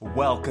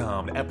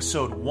Welcome to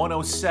episode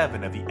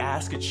 107 of the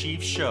Ask a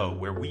Chief show,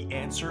 where we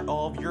answer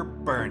all of your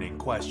burning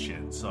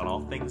questions on all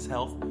things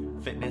health,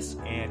 fitness,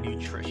 and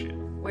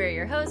nutrition. We're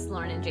your hosts,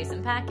 Lauren and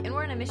Jason Pack, and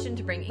we're on a mission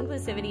to bring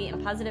inclusivity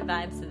and positive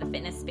vibes to the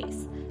fitness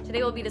space.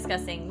 Today we'll be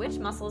discussing which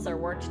muscles are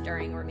worked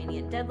during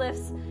Romanian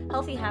deadlifts,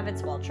 healthy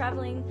habits while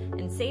traveling,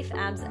 and safe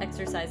abs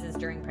exercises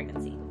during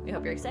pregnancy. We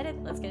hope you're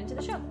excited. Let's get into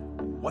the show.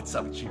 What's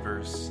up,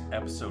 Achievers?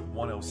 Episode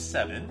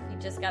 107. We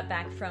just got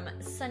back from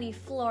sunny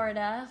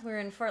Florida. We were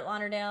in Fort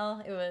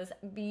Lauderdale. It was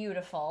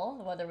beautiful.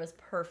 The weather was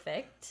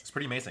perfect. It's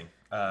pretty amazing.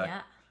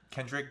 Yeah.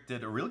 Kendrick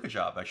did a really good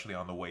job, actually,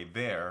 on the way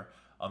there.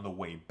 On the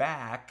way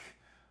back,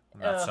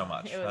 not so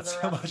much. It was Not a so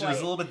rough much. It was flight.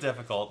 a little bit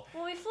difficult.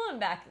 Well, we flew him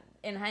back,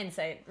 in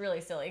hindsight,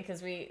 really silly,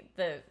 because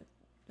the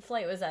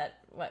flight was at,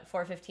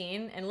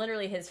 4:15, and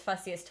literally his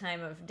fussiest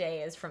time of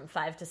day is from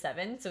 5 to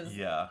 7, so it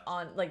was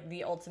on,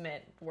 the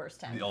ultimate worst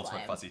time The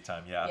ultimate fussy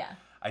time, yeah. Yeah.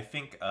 I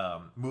think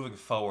moving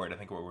forward, I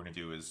think what we're going to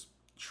do is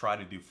try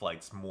to do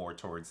flights more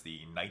towards the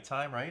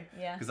nighttime, right?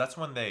 Yeah. Because that's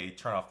when they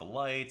turn off the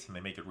lights and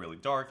they make it really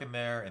dark in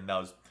there, and that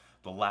was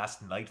the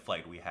last night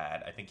flight we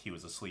had. I think he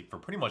was asleep for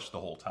pretty much the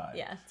whole time.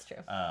 Yeah, it's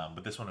true.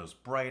 But this one, it was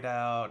bright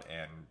out,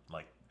 and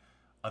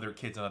other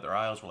kids in other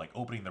aisles were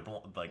opening their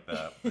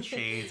the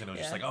shades, and it was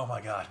just Yeah. oh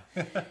my god.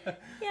 Yeah,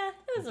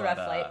 it was a rough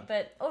flight,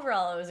 but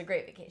overall it was a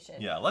great vacation.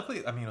 Yeah,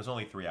 luckily, I mean, it was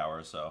only 3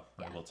 hours, so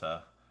we're Yeah. able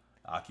to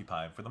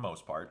occupy him for the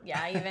most part.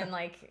 Yeah, I even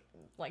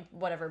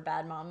whatever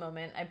bad mom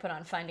moment, I put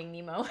on Finding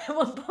Nemo at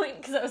one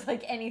point because I was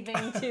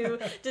anything to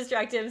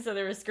distract him. So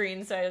there was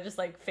screens, so I just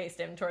faced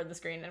him toward the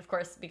screen, and of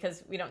course,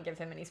 because we don't give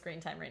him any screen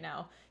time right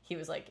now, he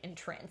was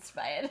entranced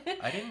by it.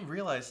 I didn't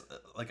realize,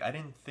 I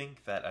didn't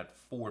think that at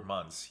 4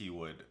 months he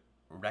would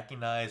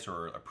recognize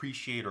or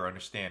appreciate or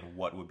understand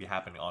what would be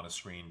happening on a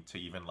screen to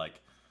even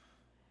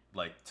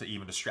to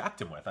even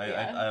distract him with.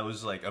 I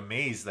was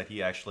amazed that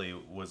he actually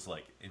was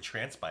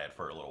entranced by it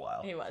for a little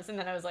while. He was, and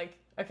then I was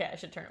okay, I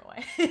should turn it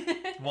away.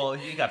 Well,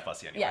 he got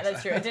fussy anyway. Yeah,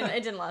 that's true. It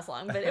didn't last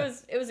long, but it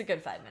was a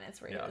good 5 minutes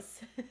where he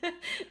was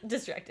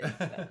distracted.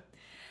 But.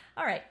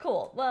 All right,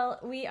 cool. Well,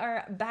 we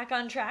are back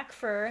on track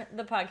for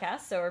the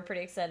podcast, so we're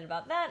pretty excited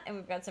about that, and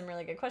we've got some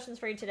really good questions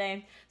for you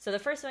today. So the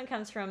first one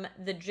comes from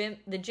the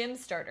gym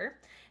starter,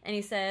 and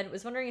he said,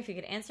 was wondering if you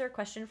could answer a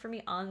question for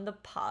me on the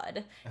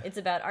pod. It's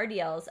about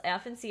RDLs. I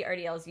often see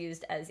RDLs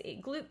used as a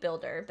glute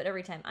builder, but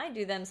every time I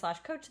do them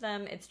 / coach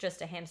them, it's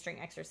just a hamstring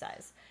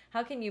exercise.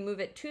 How can you move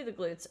it to the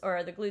glutes, or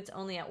are the glutes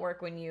only at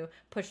work when you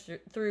push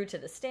through to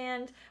the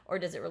stand, or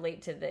does it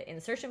relate to the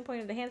insertion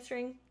point of the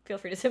hamstring? Feel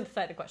free to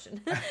simplify the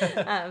question.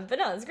 But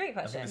no, it's a great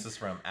question. I think this is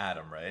from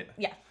Adam, right?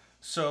 Yeah.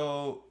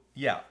 So,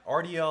 yeah,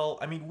 RDL,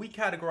 I mean, we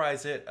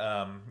categorize it,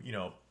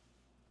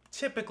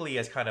 typically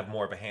as kind of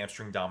more of a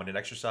hamstring dominant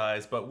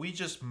exercise, but we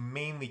just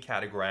mainly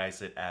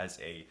categorize it as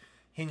a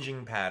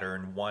hinging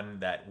pattern, one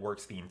that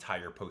works the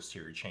entire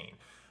posterior chain.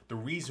 The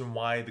reason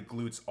why the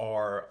glutes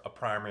are a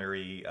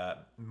primary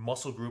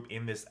muscle group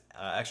in this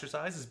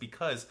exercise is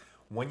because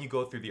when you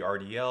go through the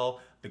RDL,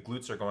 the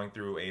glutes are going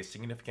through a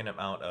significant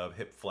amount of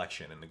hip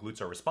flexion, and the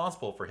glutes are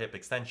responsible for hip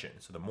extension.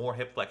 So the more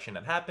hip flexion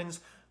that happens,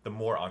 the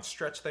more on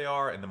stretch they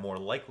are, and the more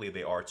likely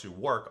they are to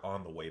work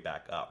on the way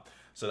back up.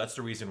 So that's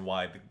the reason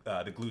why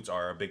the glutes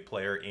are a big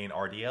player in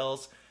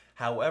RDLs.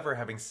 However,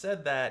 having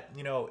said that,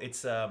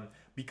 it's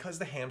because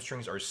the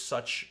hamstrings are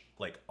such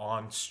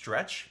on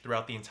stretch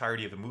throughout the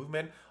entirety of the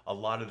movement, a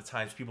lot of the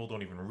times people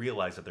don't even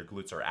realize that their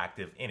glutes are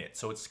active in it.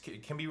 So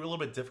it can be a little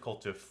bit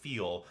difficult to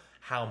feel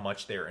how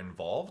much they're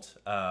involved.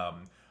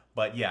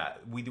 But yeah,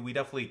 we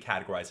definitely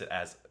categorize it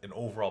as an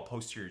overall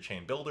posterior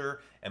chain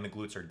builder, and the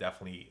glutes are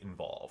definitely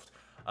involved.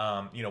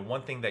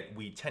 One thing that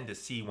we tend to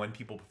see when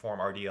people perform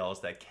RDLs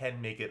that can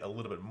make it a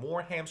little bit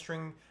more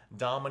hamstring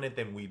dominant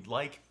than we'd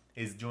like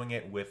is doing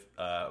it with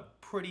a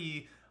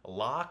pretty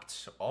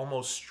locked,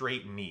 almost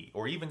straight knee,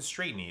 or even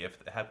straight knee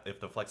if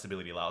the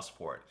flexibility allows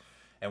for it.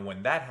 And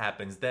when that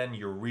happens, then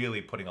you're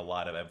really putting a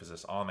lot of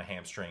emphasis on the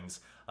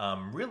hamstrings,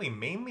 really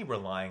mainly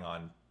relying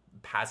on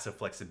passive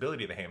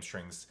flexibility of the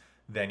hamstrings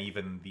than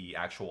even the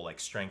actual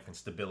strength and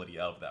stability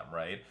of them,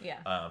 right?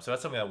 Yeah. So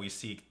that's something that we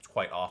see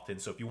quite often.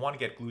 So if you want to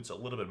get glutes a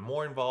little bit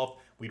more involved,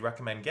 we'd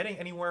recommend getting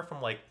anywhere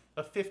from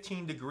a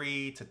 15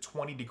 degree to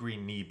 20 degree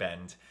knee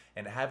bend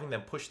and having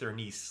them push their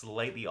knees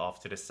slightly off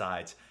to the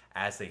sides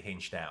as they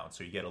hinge down.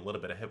 So you get a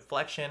little bit of hip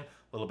flexion, a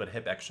little bit of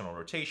hip external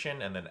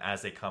rotation, and then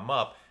as they come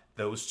up,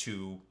 those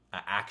two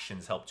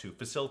actions help to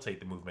facilitate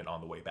the movement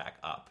on the way back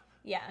up.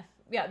 Yeah,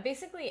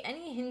 basically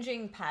any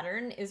hinging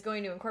pattern is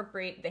going to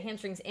incorporate the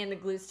hamstrings and the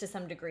glutes to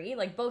some degree.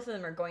 Both of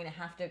them are going to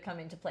have to come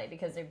into play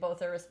because they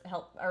both are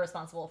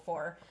responsible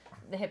for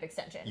the hip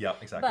extension. Yep,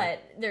 exactly.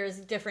 But there's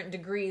different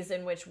degrees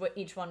in which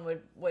each one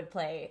would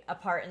play a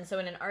part. And so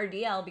in an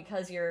RDL,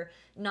 because you're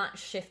not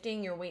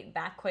shifting your weight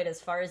back quite as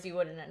far as you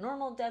would in a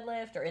normal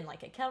deadlift or in a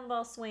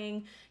kettlebell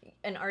swing,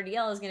 an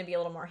RDL is going to be a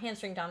little more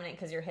hamstring dominant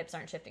because your hips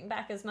aren't shifting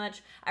back as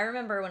much. I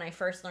remember when I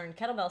first learned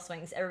kettlebell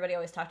swings, everybody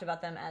always talked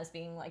about them as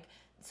being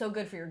so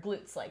good for your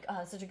glutes, like,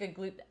 oh, it's such a good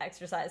glute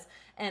exercise.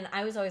 And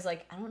I was always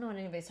like, I don't know what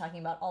anybody's talking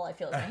about. All I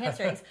feel is my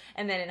hamstrings.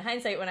 And then in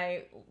hindsight, when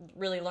I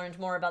really learned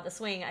more about the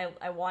swing,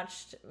 I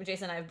watched,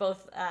 Jason and I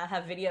both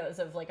have videos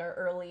of like our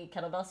early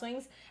kettlebell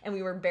swings, and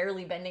we were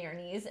barely bending our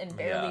knees and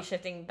barely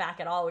shifting back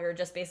at all. We were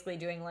just basically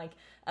doing like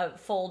a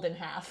fold in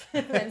half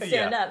and then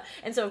stand up.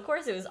 And so of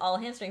course it was all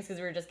hamstrings because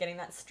we were just getting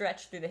that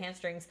stretch through the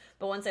hamstrings.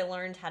 But once I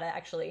learned how to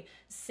actually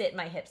sit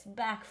my hips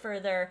back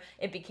further,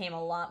 it became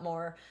a lot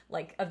more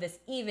like of this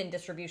even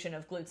distribution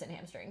of glutes and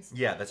hamstrings.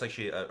 Yeah, that's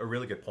actually a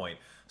really good point.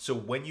 So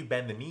when you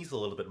bend the knees a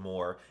little bit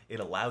more, it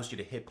allows you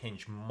to hip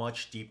hinge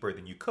much deeper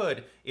than you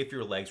could if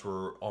your legs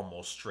were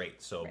almost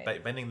straight. So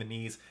bending the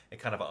knees, it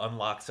kind of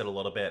unlocks it a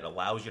little bit,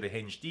 allows you to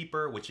hinge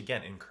deeper, which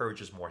again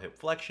encourages more hip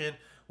flexion,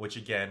 which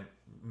again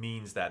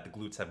means that the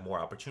glutes have more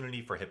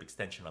opportunity for hip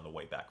extension on the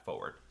way back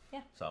forward.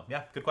 Yeah. So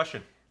yeah, good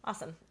question.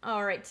 Awesome.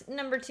 All right.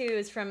 Number 2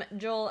 is from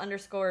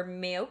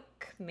Joel_Mayoak.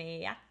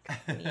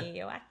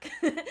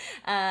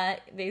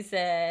 They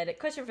said,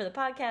 question for the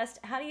podcast.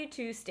 How do you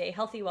two stay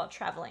healthy while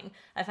traveling?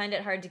 I find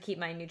it hard to keep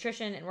my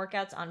nutrition and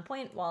workouts on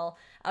point while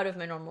out of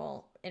my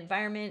normal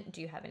environment. Do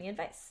you have any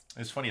advice?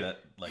 It's funny that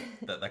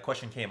that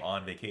question came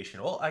on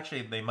vacation. Well,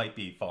 actually, they might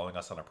be following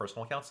us on our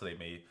personal account, so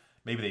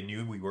maybe they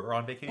knew we were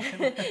on vacation.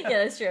 Yeah,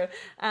 that's true.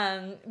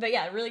 But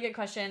yeah, really good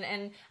question.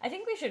 And I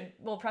think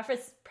we'll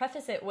preface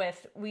it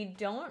with, we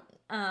don't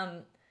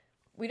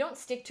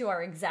stick to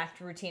our exact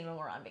routine when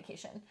we're on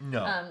vacation.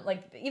 No.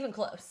 Like even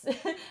close.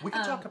 We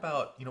could talk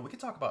about,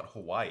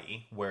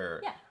 Hawaii,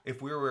 where if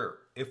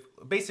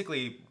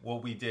basically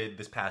what we did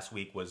this past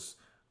week was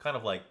kind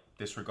of like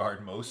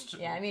disregard most.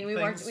 Yeah, I mean, we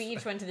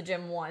each went to the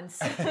gym once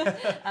in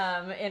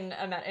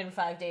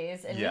 5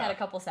 days, and we had a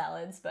couple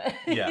salads, but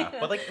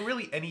but like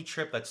really any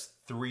trip that's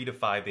 3 to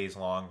 5 days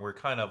long, we're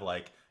kind of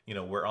like,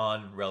 we're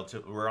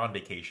on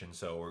vacation,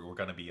 so we're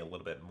going to be a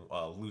little bit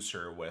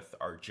looser with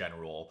our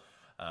general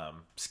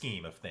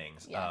scheme of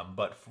things.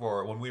 But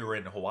for when we were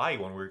in Hawaii,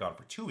 when we were gone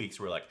for 2 weeks,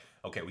 we were like,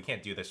 okay, we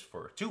can't do this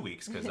for 2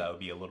 weeks because that would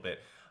be a little bit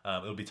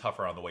it'll be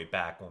tougher on the way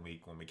back when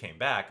we came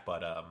back,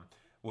 but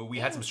we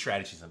had some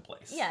strategies in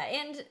place. Yeah,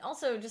 and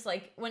also just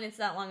like when it's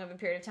that long of a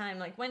period of time,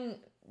 like when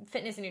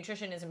fitness and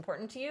nutrition is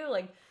important to you,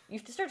 like you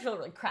have to start to feel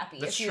really crappy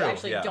if you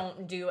actually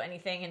don't do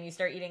anything and you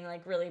start eating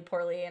like really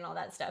poorly and all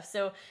that stuff.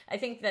 So I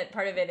think that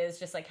part of it is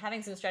just like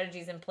having some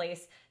strategies in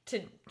place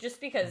to,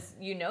 just because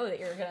you know that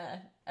you're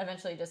gonna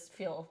eventually just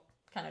feel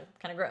kind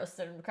of gross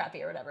and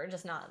crappy or whatever,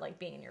 just not like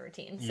being in your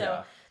routine.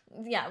 So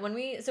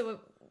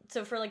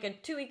so for like a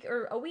 2 week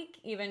or a week,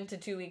 even to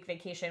 2 week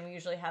vacation, we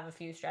usually have a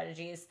few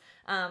strategies.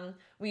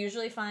 We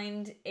usually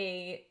find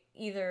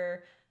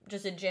either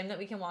just a gym that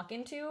we can walk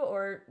into,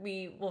 or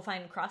we will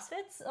find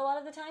CrossFits a lot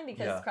of the time,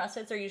 because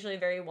CrossFits are usually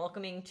very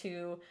welcoming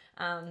to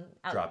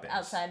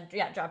outside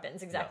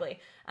drop-ins, exactly.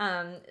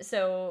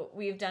 So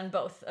we've done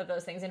both of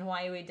those things. In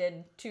Hawaii we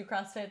did 2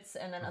 CrossFits,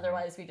 and then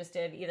otherwise we just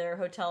did either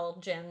hotel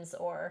gyms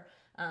or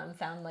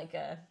found like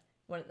a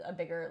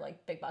bigger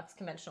like big box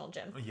conventional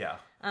gym.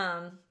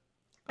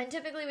 And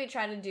typically we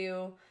try to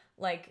do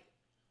like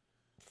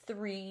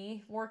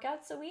 3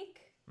 workouts a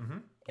week. Mm-hmm.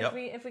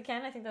 If we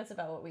can. I think that's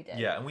about what we did.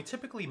 Yeah, and we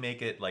typically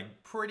make it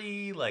like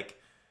pretty like,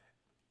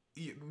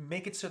 you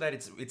make it so that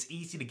it's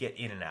easy to get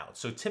in and out.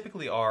 So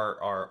typically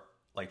our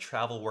like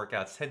travel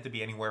workouts tend to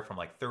be anywhere from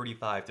like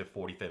 35 to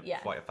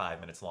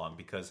 45 minutes long,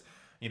 because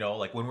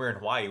like when we were in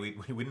Hawaii, we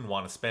didn't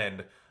want to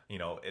spend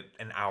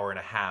an hour and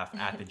a half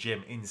at the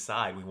gym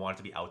inside. We wanted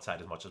to be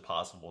outside as much as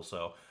possible.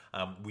 So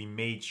we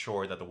made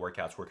sure that the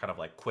workouts were kind of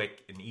like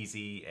quick and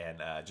easy,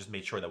 and just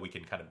made sure that we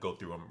can kind of go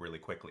through them really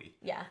quickly.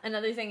 Yeah.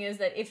 Another thing is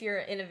that if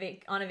you're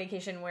on a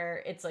vacation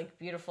where it's like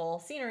beautiful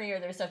scenery or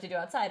there's stuff to do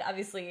outside,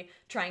 obviously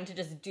trying to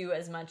just do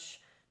as much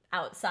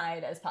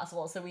outside as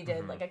possible. So we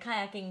did like a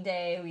kayaking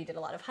day, we did a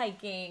lot of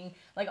hiking,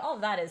 like all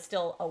of that is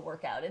still a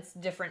workout. It's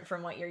different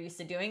from what you're used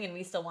to doing, and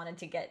we still wanted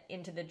to get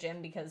into the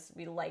gym because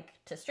we like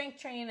to strength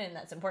train and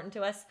that's important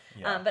to us.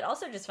 But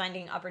also just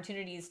finding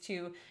opportunities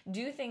to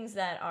do things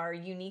that are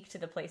unique to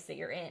the place that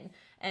you're in.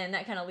 And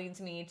that kind of leads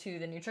me to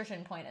the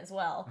nutrition point as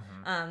well,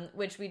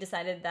 which we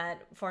decided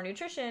that for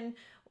nutrition,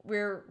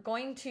 we're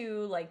going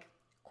to like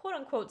quote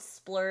unquote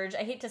splurge.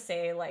 I hate to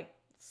say like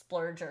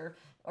splurge or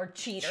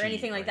cheat or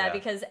anything like that,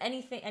 because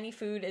any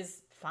food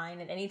is fine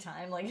at any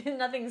time, like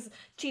nothing's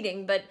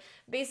cheating. But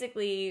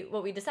basically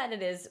what we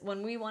decided is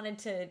when we wanted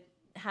to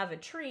have a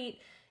treat,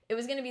 it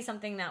was going to be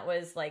something that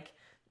was like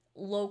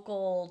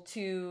local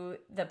to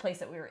the place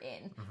that we were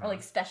in, or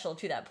like special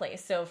to that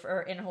place. So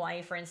in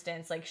Hawaii, for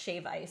instance, like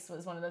shave ice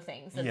was one of the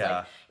things. It's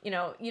like, you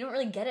don't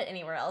really get it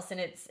anywhere else, and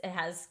it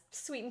has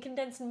sweetened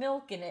condensed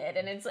milk in it,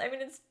 and it's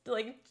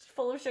like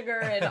full of sugar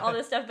and all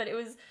this stuff, but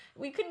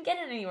we couldn't get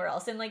it anywhere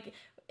else. And like,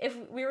 if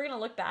we were going to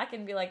look back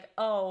and be like,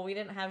 oh, we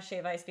didn't have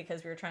shave ice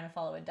because we were trying to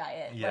follow a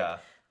diet. Yeah. Like,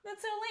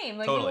 That's so lame.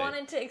 Like, Totally. we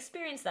wanted to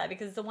experience that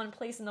because it's the one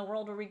place in the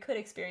world where we could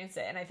experience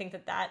it. And I think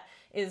that that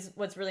is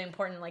what's really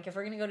important. Like, if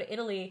we're going to go to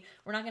Italy,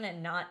 we're not going to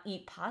not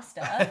eat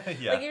pasta.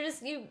 Yeah.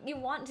 Like, you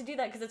want to do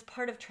that because it's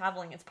part of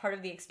traveling. It's part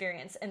of the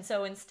experience. And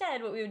so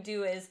instead, what we would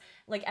do is,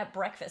 like, at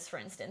breakfast, for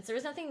instance, there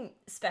was nothing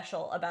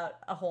special about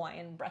a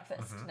Hawaiian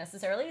breakfast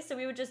necessarily. So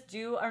we would just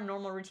do our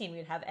normal routine.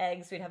 We'd have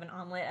eggs. We'd have an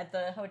omelet at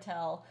the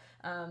hotel.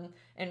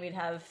 And we'd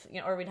have,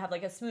 or we'd have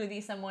like a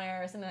smoothie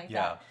somewhere or something like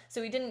that. So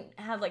we didn't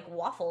have like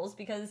waffles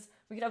because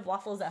we could have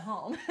waffles at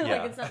home.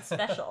 Like, it's not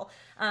special.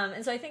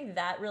 And so I think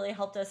that really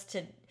helped us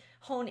to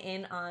hone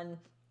in on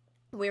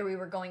where we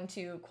were going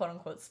to quote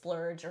unquote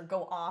splurge or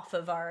go off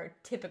of our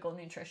typical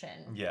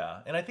nutrition. Yeah.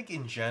 And I think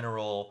in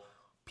general,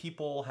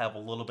 people have a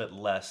little bit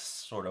less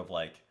sort of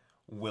like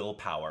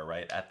willpower,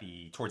 right,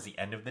 towards the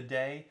end of the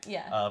day.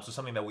 Yeah. So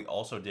something that we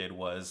also did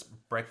was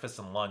breakfast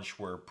and lunch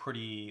were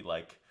pretty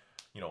like,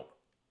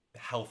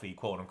 healthy,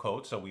 quote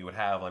unquote. So we would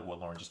have, like what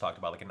Lauren just talked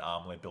about, like an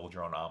omelet, build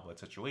your own omelet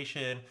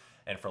situation.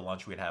 And for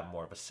lunch, we'd have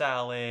more of a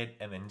salad.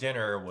 And then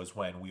dinner was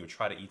when we would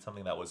try to eat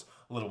something that was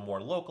a little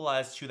more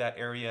localized to that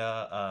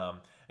area.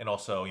 And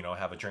also,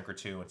 have a drink or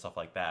two and stuff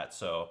like that.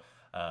 So,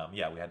 we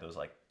had those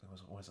like,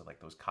 what was it,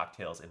 like those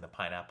cocktails in the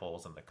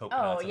pineapples and the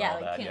coconuts and all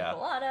like that. Pina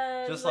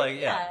coladas.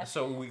 Just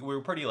So we were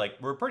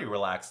pretty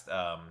relaxed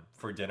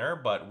for dinner,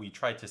 but we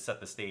tried to set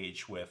the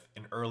stage with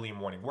an early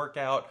morning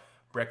workout.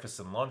 Breakfast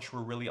and lunch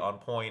were really on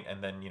point,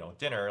 and then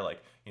dinner,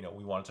 like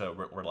we wanted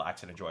to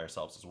relax and enjoy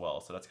ourselves as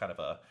well. So that's kind of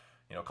a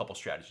couple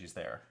strategies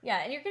there.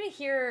 Yeah, and you're gonna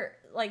hear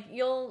like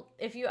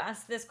if you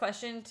ask this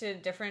question to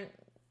different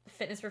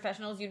fitness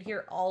professionals, you'd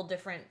hear all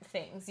different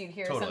things. You'd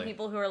hear some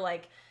people who are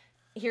like,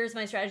 here's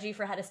my strategy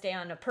for how to stay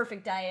on a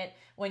perfect diet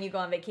when you go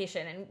on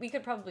vacation. And we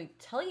could probably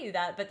tell you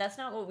that, but that's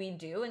not what we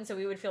do. And so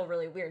we would feel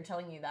really weird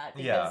telling you that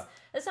because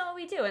that's not what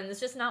we do. And it's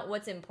just not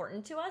what's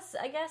important to us,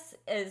 I guess,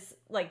 is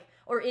like,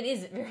 or it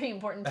is very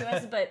important to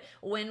us. But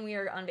when we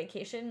are on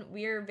vacation,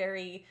 we are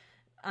very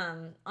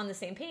on the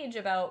same page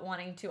about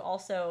wanting to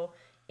also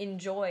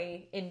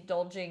enjoy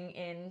indulging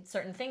in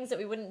certain things that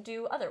we wouldn't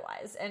do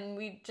otherwise. And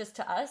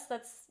to us,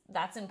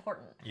 that's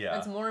important. Yeah.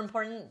 That's more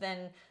important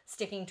than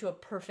sticking to a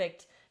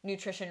perfect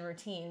nutrition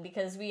routine,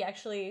 because we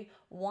actually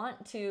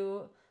want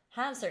to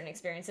have certain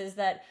experiences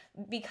that,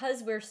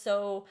 because we're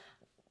so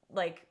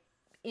like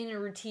in a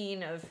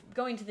routine of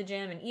going to the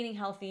gym and eating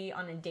healthy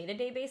on a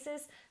day-to-day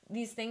basis,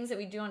 these things that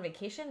we do on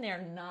vacation,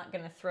 they're not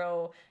going to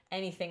throw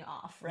anything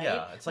off, right?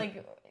 Yeah, it's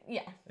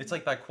it's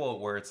like that quote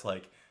where it's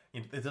like,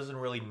 it doesn't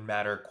really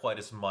matter quite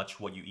as much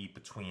what you eat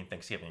between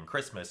Thanksgiving and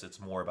Christmas. It's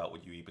more about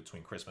what you eat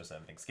between Christmas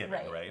and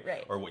Thanksgiving,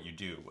 right? Or what you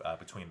do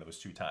between those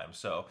two times.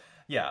 So,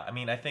 yeah, I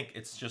mean, I think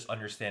it's just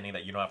understanding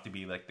that you don't have to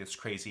be like this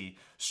crazy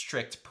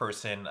strict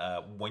person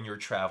when you're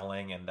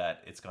traveling, and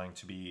that it's going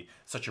to be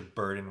such a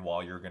burden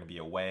while you're going to be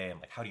away, and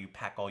like how do you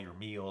pack all your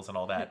meals and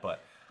all that.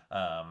 But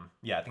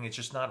I think it's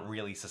just not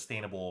really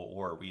sustainable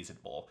or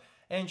reasonable.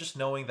 And just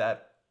knowing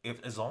that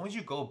as long as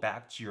you go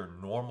back to your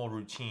normal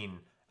routine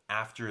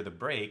after the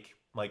break,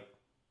 like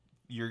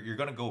you're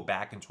going to go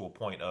back into a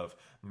point of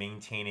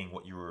maintaining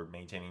what you were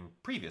maintaining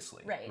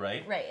previously.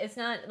 Right. It's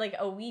not like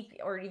a week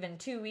or even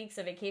 2 weeks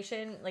of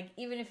vacation. Like,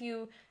 even if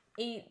you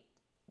ate,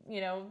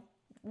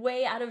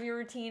 way out of your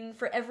routine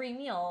for every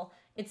meal,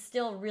 it's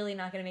still really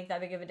not going to make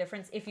that big of a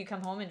difference if you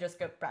come home and just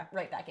go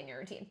right back in your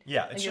routine.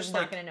 Yeah. It's you're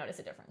not going to notice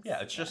a difference.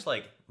 Yeah. It's just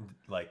like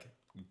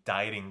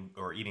dieting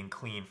or eating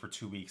clean for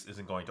 2 weeks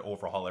isn't going to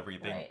overhaul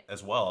everything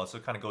as well. So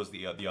it kind of goes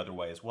the other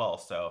way as well.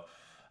 So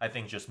I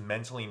think just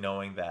mentally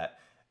knowing that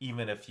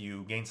even if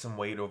you gain some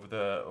weight over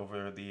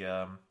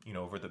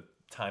the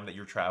time that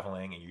you're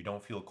traveling and you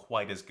don't feel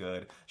quite as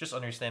good, just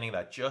understanding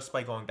that just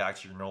by going back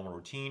to your normal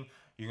routine,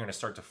 you're going to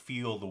start to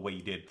feel the way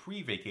you did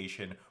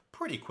pre-vacation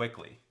pretty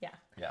quickly.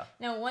 Yeah.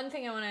 Now, one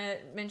thing I want to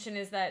mention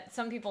is that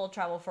some people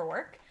travel for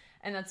work,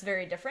 and that's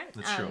very different.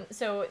 That's true.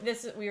 So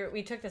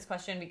we took this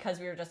question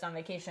because we were just on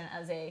vacation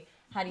as a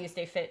how do you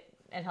stay fit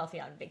and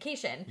healthy on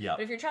vacation. Yeah.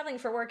 But if you're traveling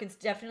for work, it's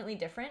definitely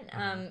different,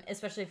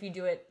 especially if you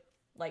do it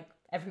like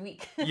every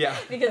week. Yeah.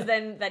 Because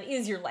then that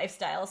is your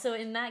lifestyle. So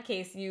in that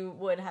case, you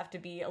would have to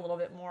be a little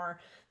bit more,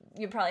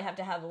 you probably have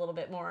to have a little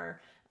bit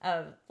more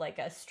of like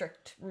a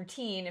strict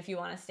routine if you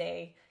want to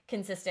stay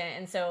consistent.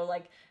 And so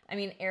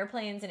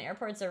airplanes and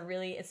airports are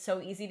really, it's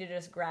so easy to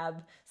just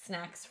grab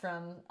snacks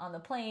from on the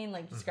plane,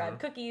 like just grab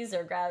cookies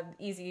or grab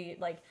easy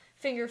like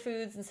finger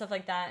foods and stuff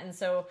like that. And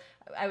so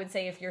I would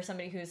say if you're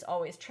somebody who's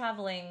always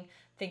traveling,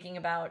 thinking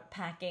about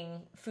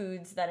packing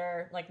foods that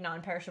are like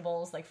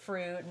non-perishables, like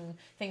fruit and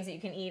things that you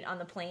can eat on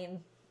the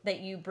plane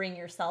that you bring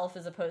yourself,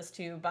 as opposed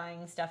to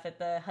buying stuff at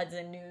the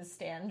Hudson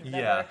newsstand.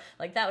 Yeah.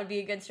 Like that would be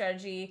a good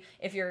strategy.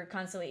 If you're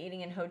constantly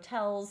eating in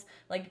hotels,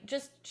 like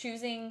just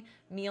choosing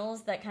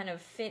meals that kind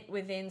of fit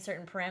within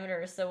certain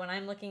parameters. So when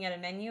I'm looking at a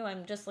menu,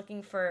 I'm just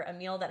looking for a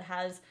meal that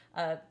has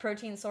a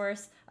protein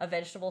source, a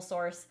vegetable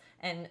source,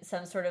 and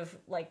some sort of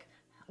like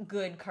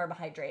good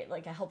carbohydrate,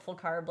 like a helpful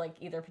carb, like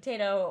either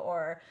potato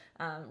or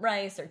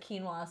rice or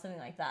quinoa, something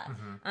like that.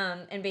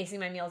 And basing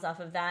my meals off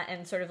of that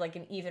and sort of like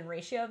an even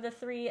ratio of the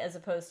three, as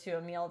opposed to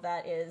a meal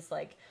that is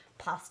like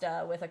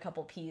pasta with a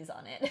couple peas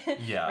on it.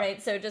 Yeah.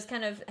 Right? So just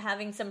kind of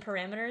having some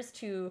parameters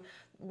to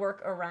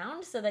work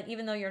around so that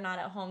even though you're not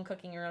at home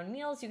cooking your own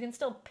meals, you can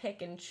still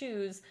pick and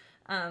choose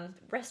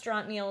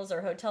restaurant meals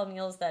or hotel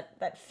meals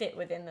that fit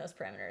within those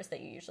parameters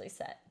that you usually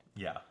set.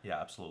 Yeah,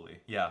 absolutely.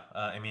 Yeah,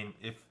 I mean,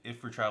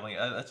 if we're traveling,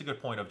 that's a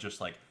good point of just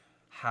like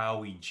how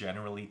we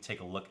generally take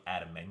a look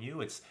at a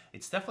menu. It's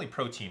definitely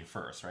protein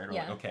first, right? Or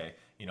Yeah. like, okay,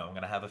 I'm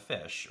gonna have a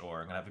fish,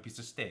 or I'm gonna have a piece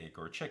of steak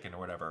or chicken or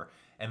whatever,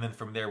 and then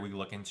from there we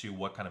look into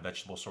what kind of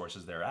vegetable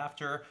sources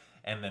thereafter,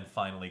 and then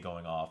finally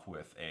going off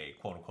with a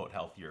quote unquote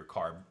healthier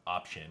carb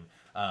option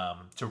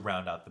to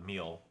round out the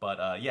meal.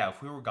 But yeah,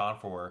 if we were gone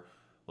for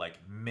like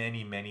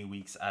many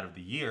weeks out of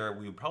the year,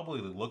 we would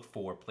probably look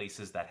for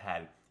places that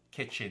had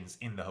kitchens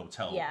in the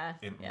hotel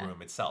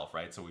room itself,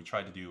 right? So we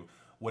tried to do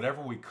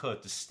whatever we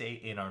could to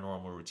stay in our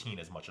normal routine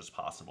as much as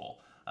possible,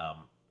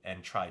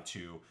 and try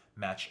to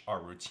match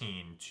our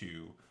routine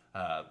to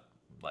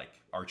like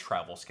our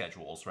travel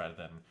schedules rather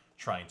than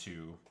trying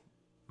to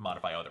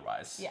modify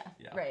otherwise. Yeah,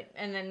 right.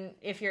 And then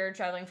if you're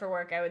traveling for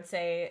work, I would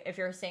say if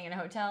you're staying in a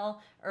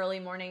hotel, early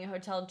morning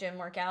hotel gym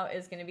workout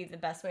is going to be the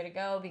best way to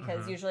go,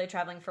 because usually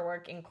traveling for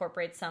work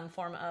incorporates some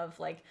form of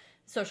like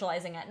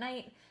socializing at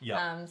night.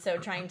 Yeah. So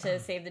trying to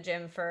save the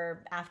gym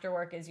for after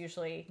work is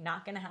usually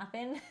not going to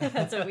happen.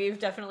 That's what we've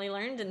definitely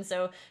learned. And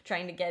so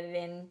trying to get it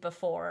in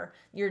before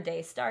your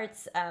day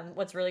starts.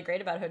 What's really great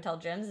about hotel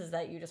gyms is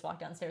that you just walk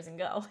downstairs and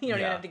go. You don't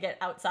even have to get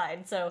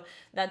outside. So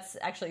that's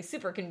actually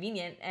super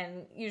convenient.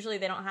 And usually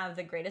they don't have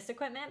the greatest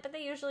equipment, but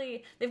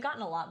they've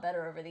gotten a lot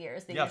better over the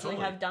years. They usually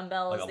have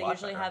dumbbells. Like they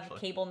usually better, have actually.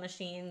 Cable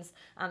machines.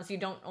 So you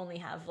don't only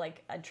have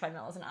like a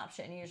treadmill as an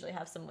option. You usually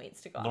have some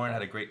weights to go Lauren off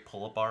had of. a great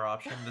pull-up bar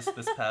option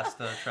this past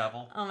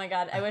travel. Oh my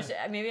God. I wish,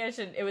 maybe I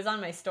should, it was on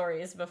my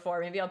stories before.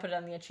 Maybe I'll put it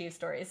on the Achieve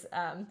stories.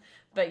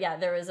 But yeah,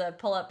 there was a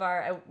pull-up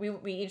bar.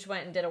 We each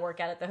went and did a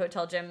workout at the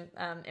hotel gym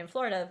in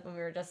Florida when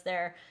we were just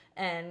there.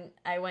 And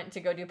I went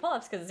to go do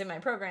pull-ups because it's in my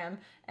program.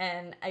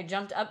 And I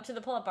jumped up to the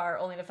pull-up bar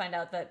only to find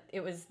out that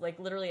it was like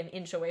literally an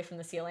inch away from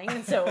the ceiling.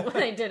 And so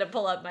when I did a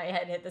pull-up, my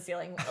head hit the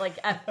ceiling like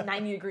at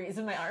 90 degrees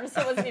in my arms.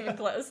 So it wasn't even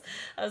close.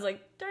 I was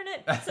like, darn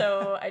it.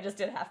 So I just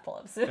did half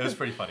pull-ups. It was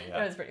pretty funny,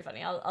 yeah. It was pretty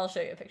funny. I'll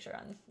show you a picture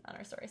on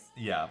our stories.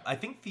 Yeah, I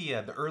think the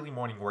early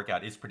morning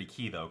workout is pretty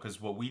key though,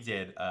 because what we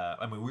did,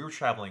 we were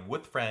traveling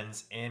with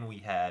friends and we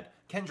had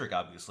Kendrick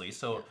obviously,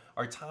 so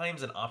our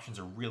times and options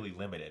are really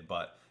limited.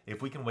 But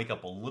if we can wake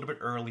up a little bit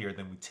earlier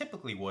than we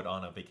typically would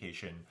on a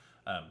vacation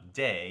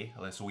day,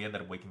 so we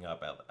ended up waking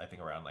up at I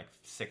think around like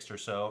 6 or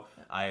so.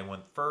 I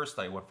went first.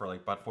 I went for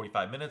like about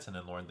 45 minutes, and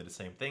then Lauren did the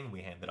same thing.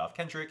 We handed off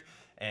Kendrick,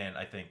 and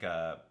I think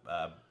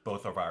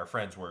both of our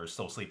friends were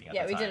still sleeping at the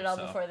time. Yeah, we did it all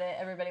before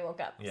everybody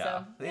woke up.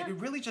 Yeah. So, It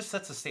really just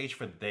sets the stage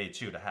for the day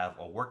too, to have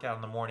a workout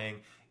in the morning,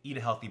 eat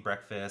a healthy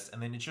breakfast,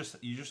 and then you're just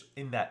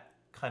in that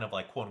kind of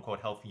like quote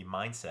unquote healthy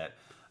mindset.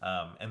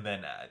 And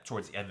then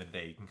towards the end of the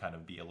day, you can kind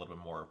of be a little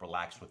bit more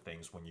relaxed with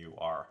things when you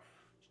are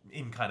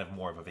in kind of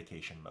more of a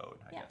vacation mode,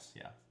 I guess.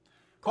 Yeah.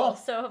 Cool.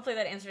 So hopefully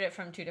that answered it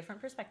from two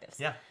different perspectives.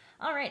 Yeah.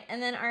 All right. And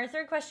then our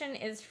third question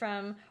is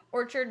from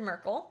Orchard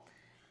Merkel.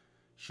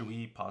 Should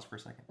we pause for a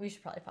second? We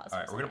should probably pause. All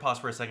right, we're going to pause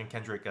for a second.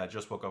 Kendrick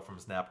just woke up from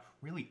his nap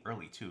really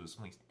early, too. It's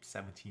only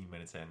 17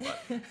 minutes in.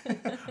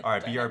 But all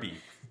right, BRB.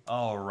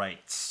 All right,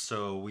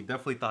 so we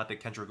definitely thought that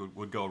Kendrick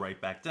would go right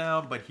back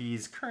down, but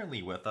he's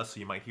currently with us, so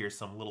you might hear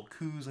some little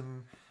coos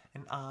and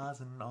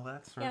ahs and all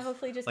that sort of,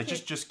 hopefully just like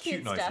cute, just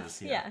cute noises.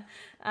 Stuff.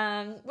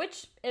 Yeah.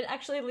 Which it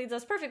actually leads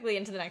us perfectly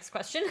into the next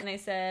question. And I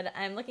said,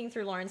 I'm looking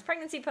through Lauren's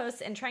pregnancy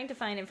posts and trying to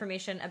find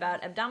information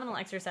about abdominal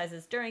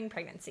exercises during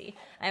pregnancy.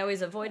 I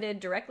always avoided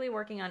directly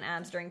working on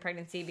abs during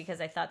pregnancy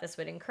because I thought this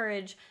would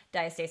encourage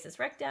diastasis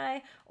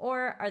recti,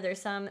 or are there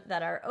some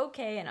that are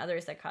okay and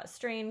others that cause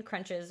strain?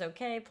 Crunches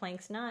okay,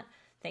 planks not?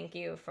 Thank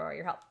you for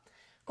your help.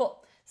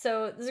 Cool.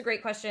 So this is a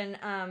great question,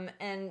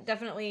 and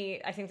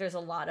definitely I think there's a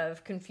lot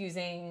of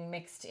confusing,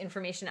 mixed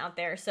information out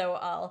there. So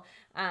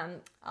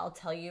I'll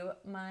tell you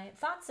my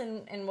thoughts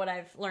and what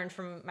I've learned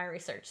from my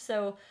research.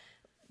 So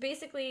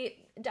basically,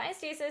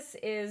 diastasis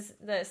is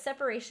the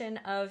separation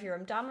of your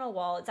abdominal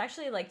wall. It's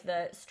actually like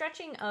the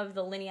stretching of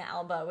the linea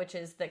alba, which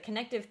is the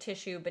connective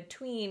tissue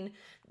between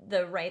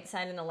the right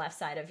side and the left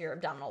side of your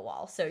abdominal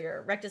wall. So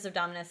your rectus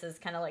abdominis is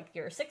kind of like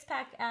your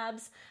six-pack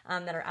abs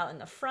that are out in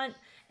the front,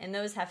 and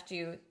those have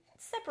to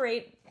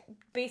separate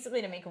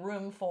basically to make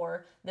room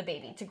for the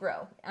baby to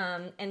grow.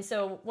 And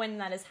so when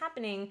that is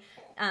happening,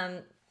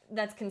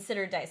 that's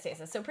considered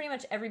diastasis. So pretty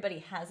much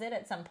everybody has it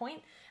at some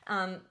point.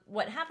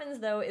 What happens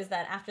though is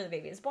that after the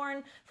baby is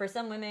born, for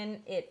some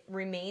women it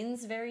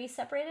remains very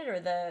separated, or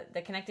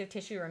the connective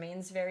tissue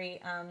remains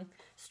very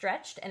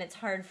stretched, and it's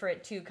hard for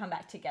it to come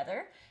back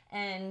together.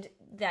 And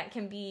that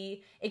can't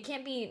be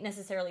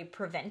necessarily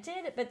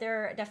prevented, but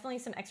there are definitely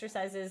some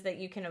exercises that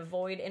you can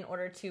avoid in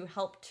order to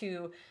help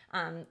to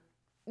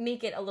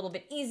make it a little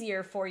bit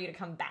easier for you to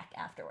come back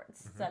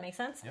afterwards. Does that make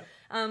sense?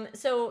 Yep.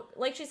 So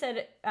like she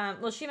said,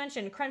 she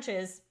mentioned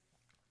crunches,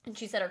 and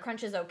she said, are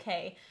crunches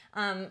okay?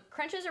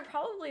 Crunches are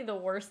probably the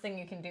worst thing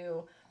you can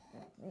do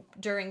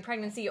during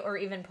pregnancy or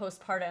even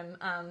postpartum,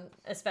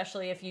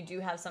 especially if you do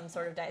have some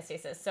sort of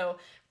diastasis. So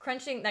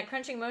crunching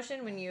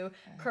motion, when you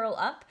curl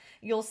up,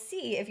 you'll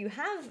see, if you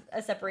have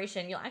a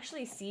separation, you'll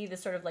actually see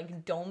this sort of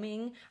like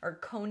doming or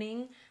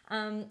coning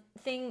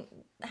thing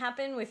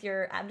happen with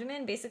your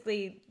abdomen.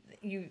 Basically,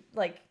 you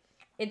like,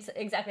 it's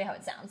exactly how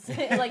it sounds.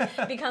 It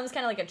like becomes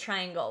kind of like a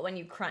triangle when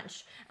you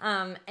crunch.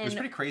 And it was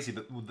pretty crazy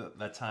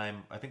that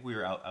time. I think we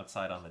were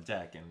outside on the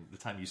deck, and the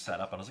time you sat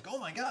up, and I was like, oh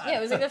my God. Yeah,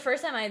 it was like the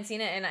first time I had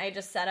seen it, and I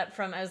just sat up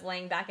I was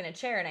laying back in a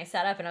chair, and I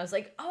sat up, and I was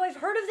like, oh, I've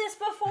heard of this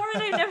before,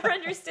 and I never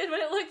understood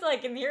what it looked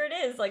like, and here it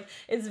is. Like,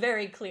 it's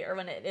very clear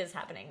when it is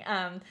happening.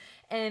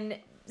 And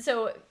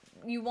so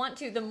you want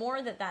to, the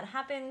more that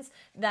happens,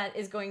 that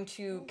is going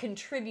to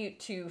contribute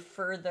to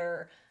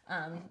further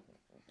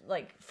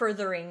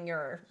furthering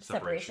your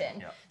separation.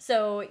 Yeah.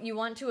 So you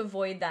want to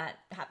avoid that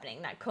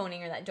happening, that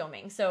coning or that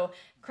doming. So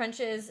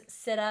crunches,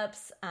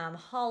 sit-ups,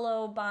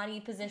 hollow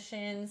body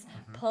positions,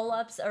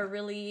 pull-ups are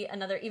really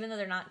another, even though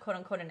they're not quote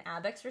unquote an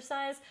ab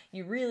exercise,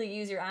 you really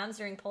use your abs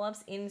during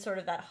pull-ups in sort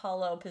of that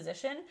hollow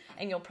position,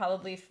 and you'll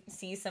probably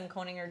see some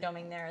coning or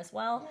doming there as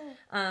well.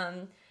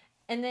 And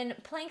then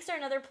planks are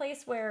another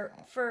place where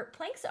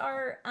planks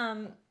are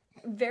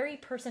very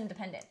person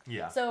dependent.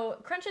 Yeah. So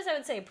crunches, I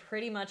would say,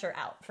 pretty much are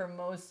out for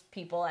most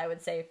people. I would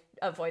say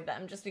avoid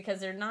them just because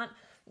they're not,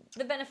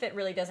 the benefit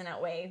really doesn't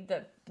outweigh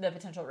the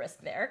potential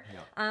risk there.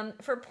 Yeah.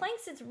 For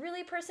planks, it's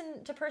really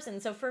person to person.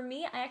 So for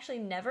me, I actually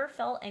never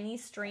felt any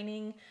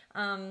straining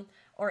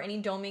or any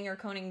doming or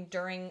coning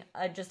during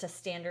just a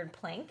standard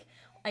plank.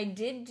 I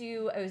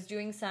was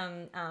doing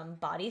some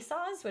body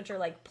saws, which are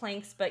like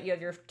planks, but you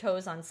have your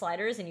toes on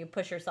sliders and you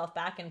push yourself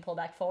back and pull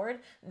back forward.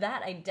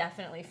 That I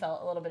definitely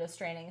felt a little bit of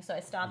straining, so I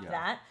stopped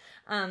that.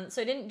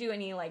 So I didn't do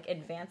any like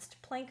advanced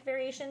plank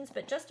variations,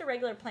 but just a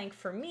regular plank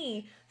for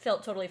me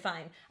felt totally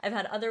fine. I've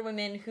had other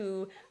women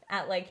who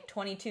at like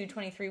 22,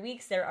 23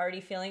 weeks, they're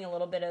already feeling a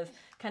little bit of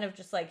kind of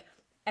just like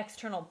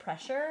external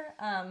pressure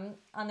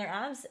on their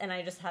abs, and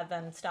I just have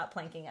them stop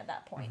planking at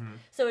that point.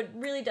 So it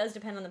really does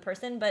depend on the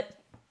person, but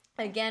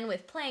again,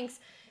 with planks,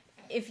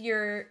 if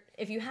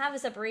you have a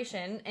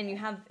separation and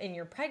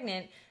you're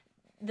pregnant,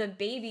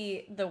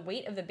 the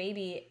weight of the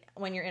baby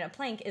when you're in a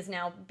plank is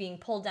now being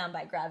pulled down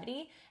by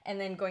gravity and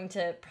then going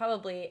to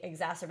probably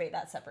exacerbate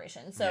that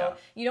separation. So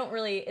you don't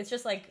really, it's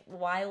just like,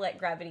 why let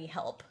gravity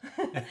help?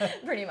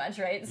 Pretty much,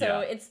 right?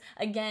 So it's,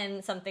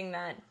 again, something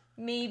that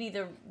maybe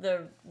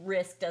the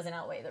risk doesn't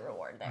outweigh the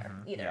reward there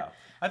either.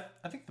 Yeah.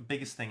 I think the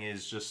biggest thing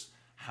is just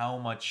how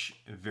much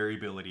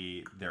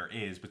variability there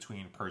is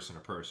between person to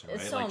person, right?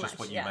 So like just much,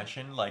 what you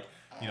mentioned, like,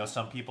 you know,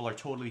 some people are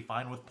totally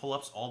fine with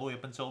pull-ups all the way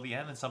up until the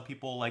end, and some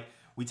people, like,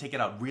 we take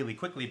it out really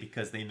quickly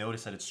because they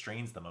notice that it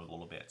strains them a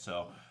little bit.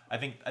 So I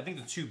think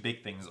the two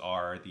big things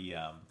are the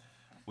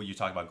what you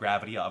talk about,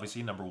 gravity,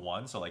 obviously, number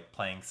one, so like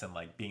planks and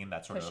like being in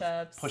that sort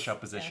Push-ups, of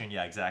push-up position,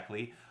 yeah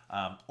exactly,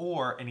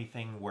 or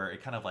anything where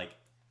it kind of like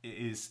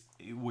is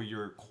where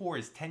your core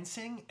is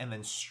tensing and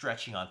then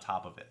stretching on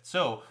top of it.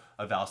 So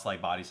a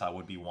Valsalite body saw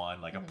would be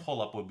one, like a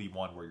pull-up would be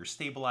one where you're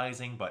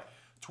stabilizing, but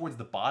towards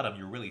the bottom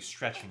you're really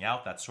stretching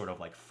out that sort of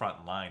like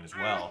front line as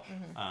well.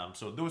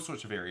 So those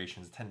sorts of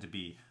variations tend to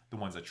be the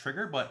ones that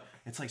trigger, but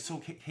it's like so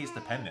case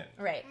dependent.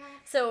 Right.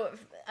 So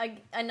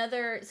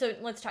so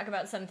let's talk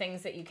about some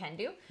things that you can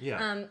do.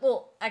 Yeah.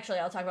 Well, actually,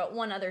 I'll talk about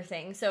one other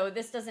thing. So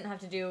this doesn't have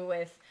to do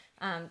with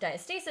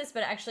diastasis, but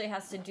it actually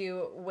has to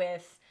do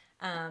with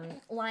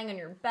lying on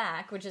your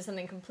back, which is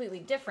something completely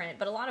different.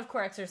 But a lot of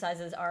core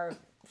exercises are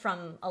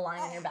from a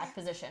lying on your back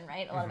position,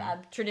 right? A lot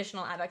of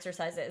traditional ab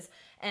exercises.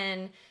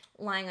 And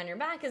lying on your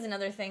back is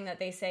another thing that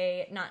they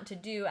say not to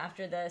do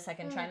after the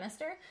second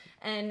trimester.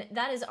 And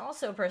that is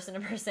also person to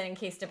person and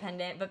case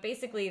dependent. But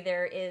basically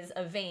there is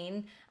a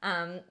vein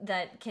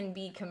that can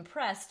be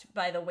compressed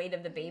by the weight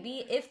of the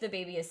baby if the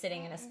baby is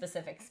sitting in a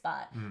specific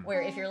spot.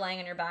 Where if you're lying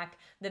on your back,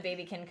 the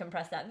baby can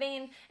compress that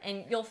vein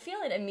and you'll feel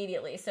it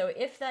immediately. So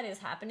if that is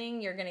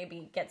happening, you're going to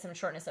get some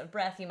shortness of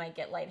breath. You might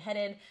get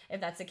lightheaded.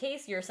 If that's the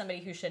case, you're somebody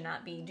who should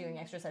not be doing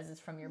exercises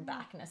from your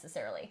back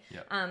necessarily.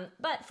 Yep.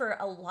 But for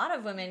a lot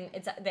of women,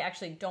 they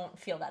actually don't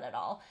feel that at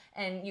all.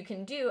 And you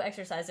can do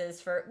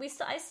exercises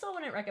I still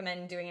wouldn't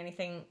recommend doing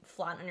anything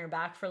flat on your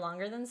back for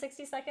longer than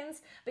 60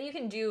 seconds, but you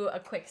can do a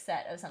quick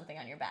set of something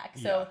on your back.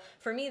 So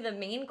for me, the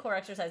main core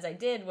exercise I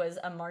did was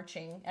a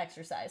marching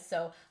exercise.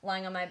 So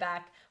lying on my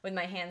back with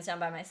my hands down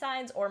by my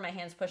sides or my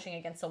hands pushing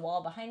against a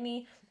wall behind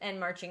me and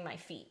marching my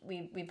feet.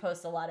 We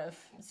post a lot of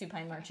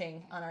supine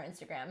marching on our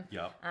Instagram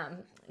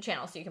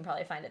channel, so you can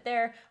probably find it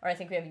there, or I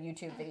think we have a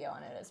YouTube video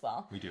on it as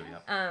well. We do,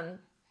 yeah.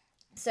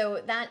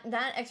 So that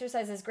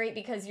exercise is great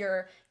because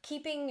you're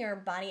keeping your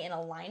body in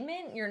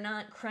alignment. You're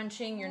not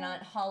crunching, you're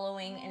not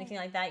hollowing, anything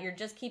like that. You're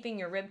just keeping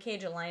your rib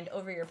cage aligned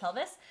over your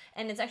pelvis.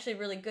 And it's actually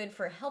really good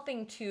for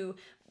helping to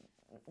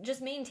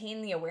just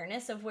maintain the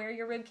awareness of where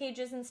your rib cage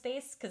is in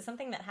space, because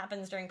something that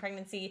happens during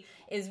pregnancy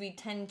is we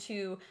tend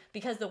to,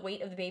 because the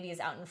weight of the baby is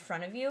out in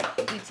front of you,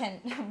 we tend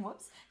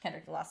whoops,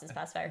 Kendrick lost his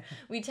pacifier.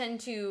 We tend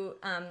to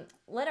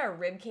let our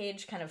rib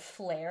cage kind of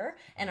flare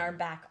and our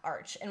back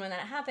arch, and when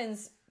that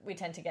happens, we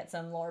tend to get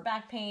some lower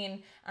back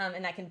pain,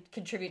 and that can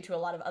contribute to a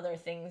lot of other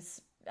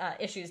things,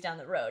 issues down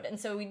the road. And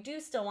so we do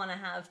still want to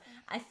have,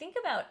 I think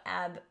about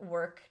ab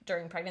work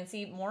during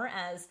pregnancy more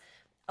as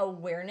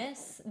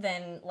awareness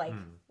than like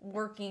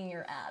working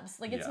your abs.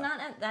 Like it's not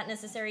that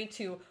necessary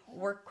to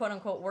work, quote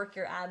unquote, work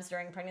your abs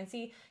during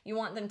pregnancy. You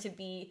want them to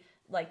be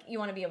like, you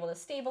want to be able to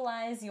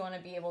stabilize, you want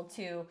to be able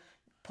to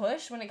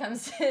push when it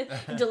comes to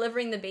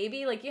delivering the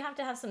baby. Like you have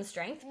to have some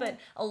strength, but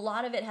a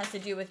lot of it has to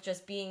do with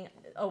just being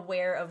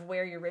aware of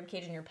where your rib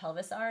cage and your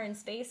pelvis are in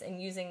space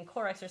and using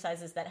core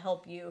exercises that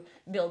help you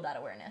build that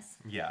awareness.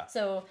 Yeah.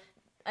 So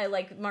I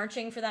like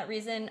marching for that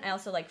reason. I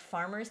also like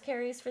farmer's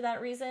carries for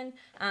that reason.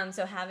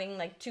 So having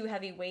like 2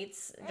 heavy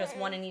weights, just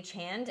one in each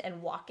hand,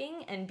 and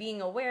walking and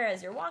being aware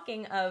as you're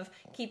walking of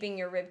keeping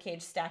your rib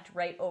cage stacked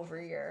right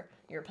over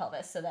your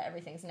pelvis so that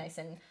everything's nice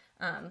and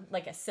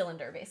like a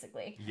cylinder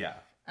basically. Yeah.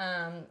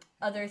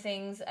 Other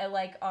things I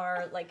like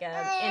are like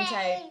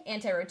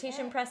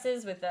anti-rotation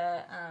presses with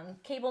a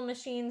cable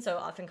machine, so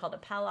often called a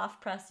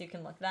Pallof press. You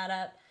can look that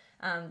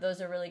up.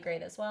 Those are really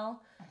great as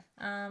well.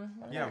 What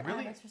are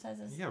ab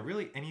exercises? Yeah,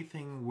 really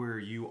anything where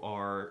you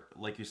are,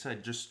 like you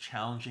said, just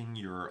challenging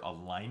your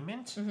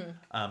alignment.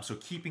 So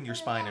keeping your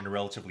spine in a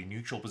relatively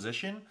neutral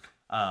position,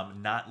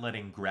 not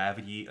letting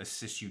gravity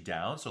assist you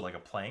down, so like a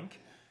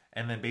plank,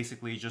 and then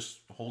basically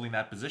just holding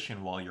that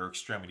position while your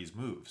extremities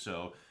move.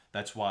 So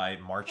that's why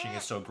marching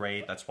is so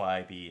great. That's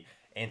why the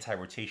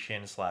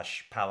anti-rotation /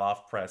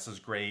 Pallof press is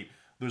great.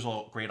 Those are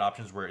all great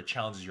options where it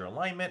challenges your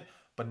alignment,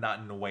 but not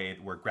in a way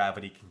where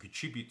gravity can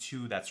contribute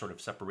to that sort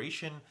of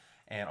separation,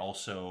 and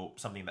also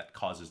something that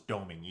causes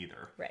doming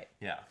either. Right.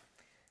 Yeah.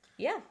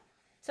 Yeah.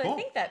 So Cool. I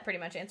think that pretty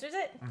much answers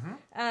it.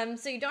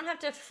 So you don't have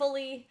to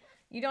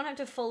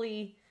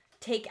fully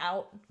take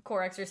out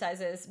core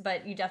exercises,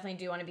 but you definitely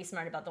do want to be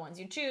smart about the ones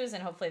you choose,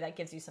 and hopefully that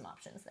gives you some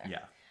options there.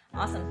 Yeah.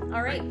 Awesome.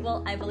 All right.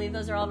 Well, I believe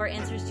those are all of our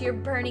answers to your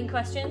burning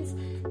questions.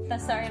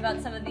 Sorry about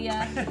some of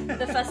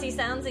the fussy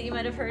sounds that you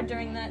might have heard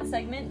during that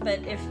segment, but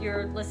if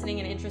you're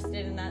listening and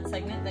interested in that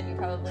segment, then you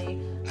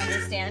probably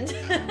understand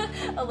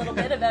a little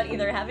bit about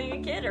either having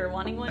a kid or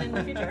wanting one in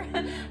the future.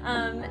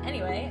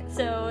 Anyway,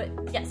 so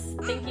yes,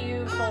 thank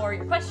you for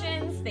your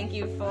questions. Thank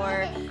you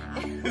for...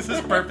 This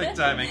is perfect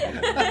timing.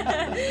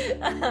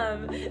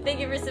 Thank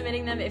you for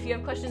submitting them. If you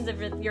have questions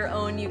of your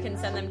own, you can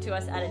send them to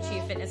us at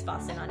Achieve Fitness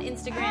Boston on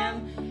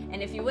Instagram.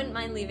 And if you wouldn't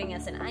mind leaving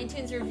us an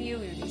iTunes review,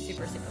 we would be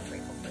super, super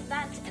grateful for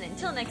that. And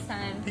until next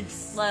time,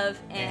 Peace love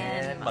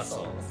and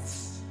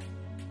muscles.